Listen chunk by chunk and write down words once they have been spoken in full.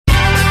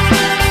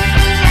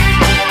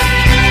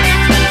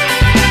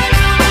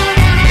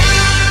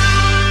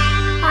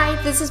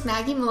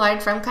Maggie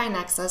Millard from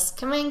KaiNexus,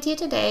 coming to you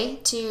today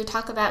to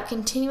talk about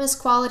continuous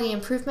quality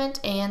improvement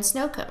and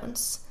snow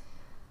cones.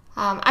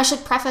 I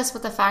should preface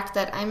with the fact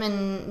that I'm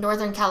in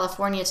Northern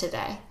California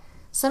today.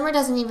 Summer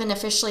doesn't even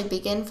officially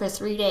begin for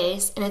 3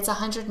 days, and it's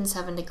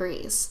 107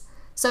 degrees.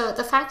 So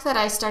the fact that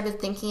I started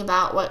thinking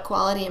about what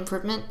quality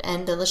improvement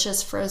and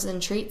delicious frozen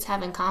treats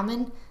have in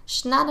common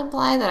should not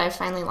imply that I've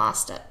finally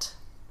lost it.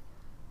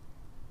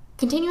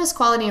 Continuous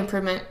quality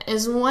improvement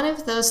is one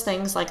of those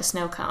things like a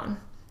snow cone.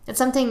 It's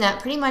something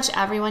that pretty much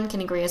everyone can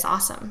agree is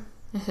awesome.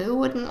 Who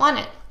wouldn't want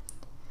it?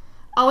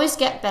 Always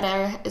get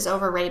better is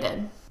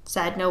overrated,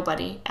 said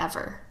nobody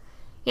ever.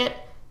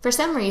 Yet, for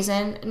some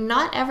reason,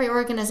 not every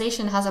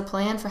organization has a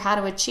plan for how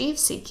to achieve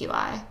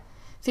CQI.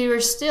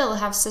 Fewer still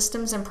have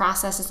systems and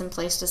processes in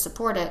place to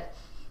support it,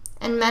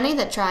 and many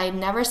that tried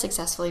never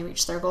successfully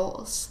reach their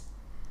goals.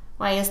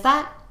 Why is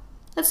that?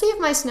 Let's see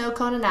if my snow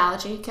cone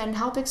analogy can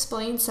help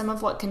explain some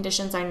of what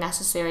conditions are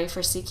necessary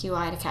for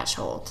CQI to catch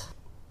hold.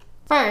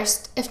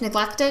 First, if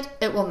neglected,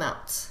 it will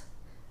melt.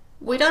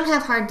 We don't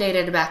have hard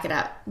data to back it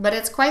up, but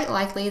it's quite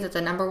likely that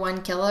the number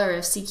one killer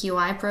of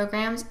CQI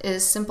programs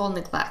is simple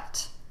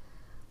neglect.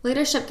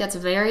 Leadership gets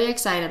very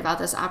excited about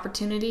this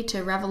opportunity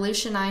to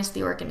revolutionize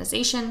the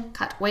organization,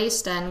 cut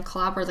waste, and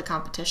clobber the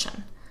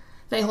competition.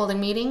 They hold a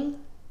meeting,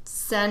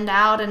 send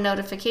out a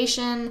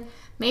notification,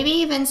 maybe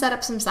even set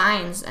up some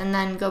signs, and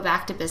then go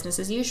back to business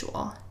as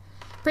usual.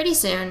 Pretty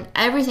soon,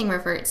 everything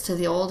reverts to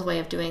the old way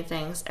of doing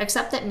things,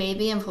 except that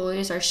maybe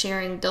employees are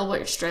sharing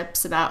Dilbert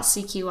strips about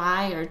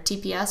CQI or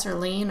TPS or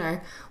Lean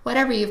or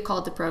whatever you've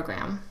called the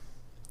program.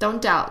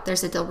 Don't doubt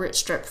there's a Dilbert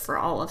strip for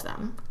all of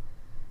them.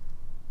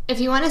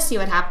 If you want to see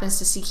what happens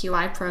to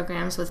CQI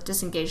programs with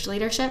disengaged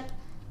leadership,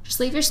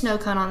 just leave your snow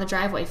cone on the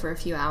driveway for a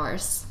few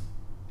hours.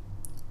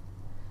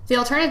 The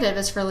alternative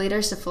is for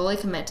leaders to fully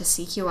commit to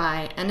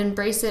CQI and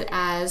embrace it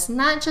as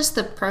not just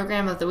the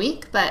program of the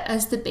week, but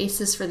as the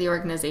basis for the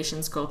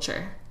organization's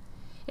culture.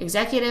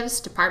 Executives,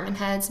 department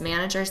heads,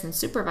 managers, and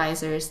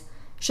supervisors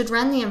should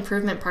run the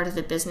improvement part of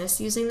the business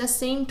using the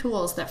same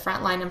tools that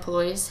frontline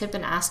employees have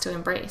been asked to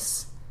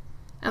embrace.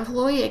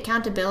 Employee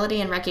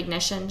accountability and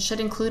recognition should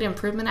include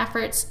improvement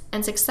efforts,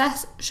 and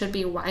success should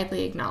be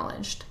widely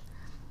acknowledged.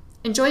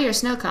 Enjoy your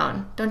snow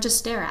cone, don't just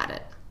stare at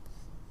it.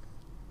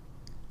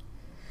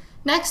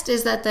 Next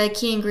is that the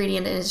key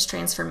ingredient is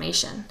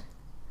transformation.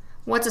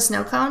 What's a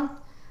snow cone?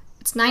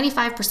 It's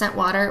 95%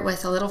 water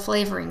with a little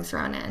flavoring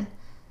thrown in.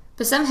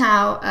 But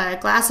somehow, a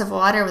glass of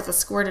water with a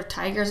squirt of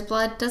tiger's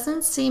blood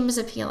doesn't seem as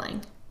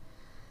appealing.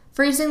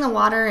 Freezing the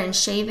water and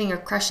shaving or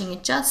crushing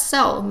it just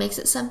so makes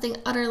it something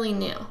utterly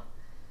new.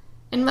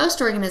 In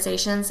most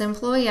organizations,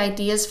 employee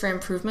ideas for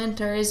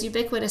improvement are as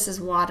ubiquitous as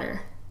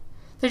water.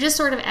 They're just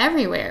sort of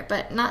everywhere,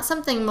 but not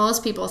something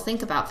most people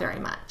think about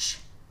very much.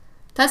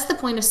 That's the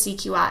point of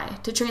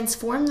CQI, to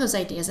transform those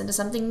ideas into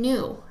something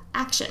new,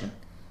 action.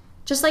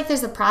 Just like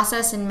there's a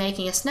process in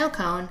making a snow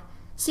cone,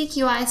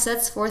 CQI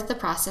sets forth the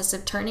process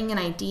of turning an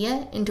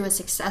idea into a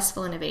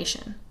successful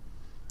innovation.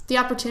 The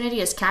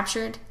opportunity is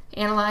captured,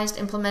 analyzed,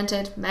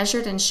 implemented,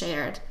 measured, and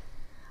shared.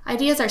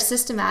 Ideas are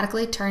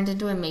systematically turned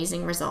into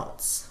amazing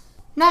results.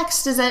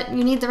 Next is that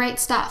you need the right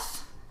stuff.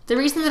 The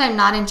reason that I'm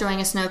not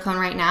enjoying a snow cone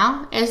right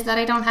now is that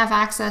I don't have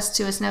access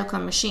to a snow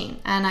cone machine,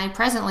 and I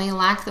presently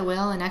lack the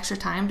will and extra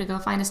time to go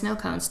find a snow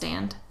cone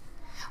stand.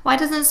 Why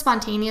doesn't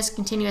spontaneous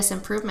continuous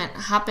improvement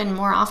happen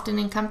more often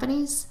in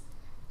companies?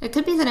 It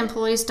could be that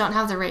employees don't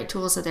have the right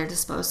tools at their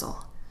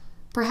disposal.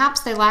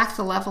 Perhaps they lack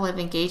the level of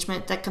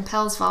engagement that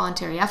compels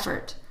voluntary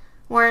effort,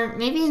 or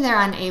maybe they're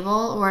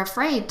unable or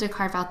afraid to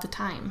carve out the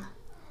time.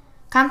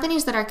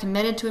 Companies that are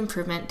committed to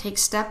improvement take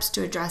steps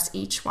to address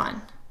each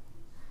one.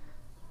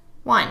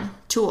 1.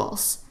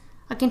 Tools.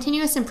 A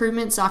continuous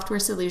improvement software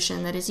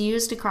solution that is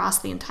used across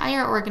the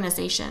entire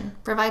organization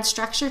provides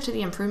structure to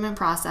the improvement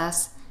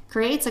process,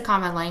 creates a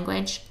common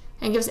language,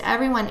 and gives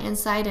everyone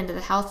insight into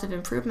the health of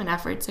improvement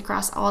efforts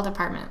across all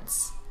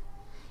departments.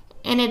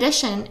 In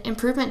addition,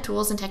 improvement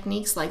tools and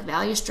techniques like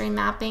value stream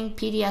mapping,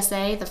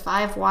 PDSA, the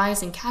 5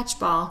 Whys, and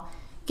Catchball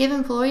give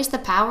employees the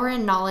power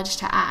and knowledge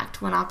to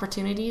act when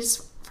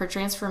opportunities for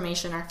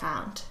transformation are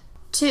found.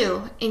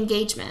 2.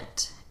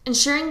 Engagement.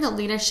 Ensuring that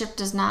leadership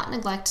does not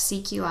neglect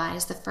CQI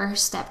is the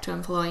first step to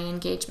employee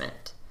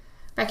engagement.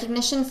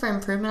 Recognition for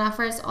improvement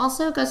efforts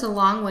also goes a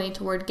long way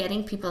toward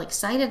getting people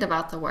excited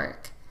about the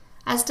work,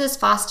 as does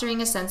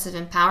fostering a sense of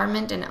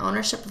empowerment and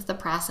ownership of the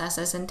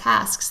processes and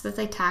tasks that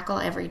they tackle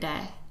every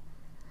day.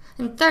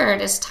 And third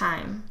is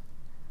time.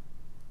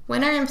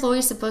 When are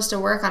employees supposed to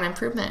work on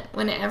improvement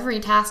when every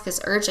task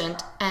is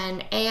urgent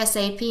and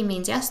ASAP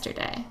means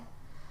yesterday?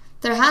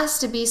 There has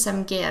to be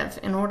some give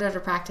in order to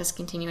practice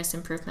continuous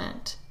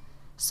improvement.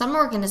 Some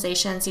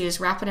organizations use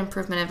rapid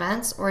improvement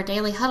events or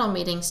daily huddle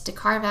meetings to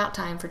carve out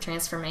time for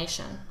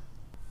transformation.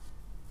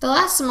 The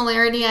last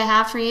similarity I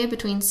have for you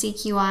between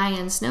CQI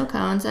and snow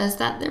cones is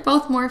that they're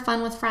both more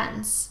fun with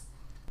friends.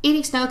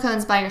 Eating snow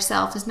cones by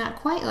yourself is not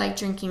quite like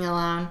drinking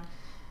alone,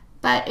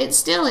 but it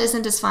still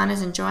isn't as fun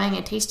as enjoying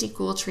a tasty,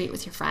 cool treat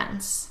with your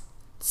friends.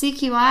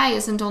 CQI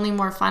isn't only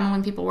more fun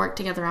when people work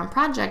together on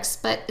projects,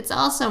 but it's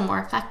also more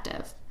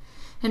effective.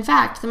 In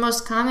fact, the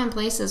most common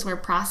places where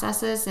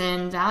processes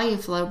and value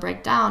flow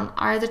break down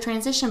are the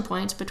transition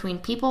points between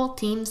people,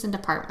 teams, and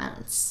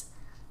departments.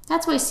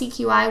 That's why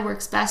CQI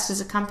works best as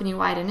a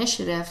company-wide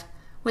initiative,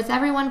 with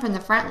everyone from the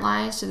front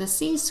lines to the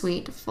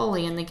C-suite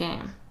fully in the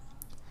game.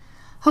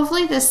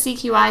 Hopefully this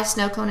CQI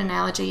snow cone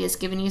analogy has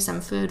given you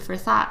some food for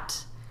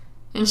thought.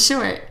 In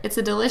short, it's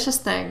a delicious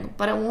thing,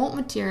 but it won't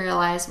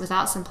materialize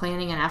without some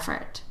planning and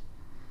effort.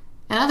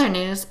 In other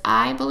news,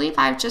 I believe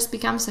I've just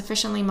become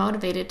sufficiently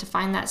motivated to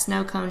find that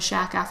snow cone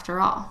shack after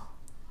all.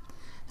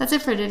 That's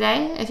it for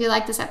today. If you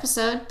like this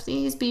episode,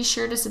 please be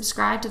sure to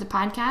subscribe to the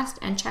podcast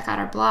and check out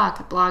our blog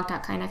at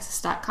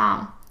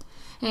blog.kinexus.com.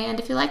 And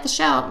if you like the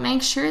show,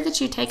 make sure that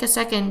you take a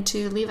second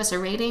to leave us a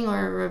rating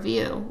or a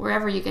review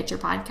wherever you get your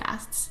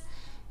podcasts.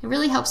 It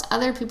really helps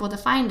other people to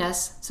find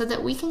us so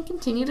that we can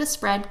continue to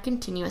spread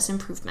continuous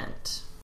improvement.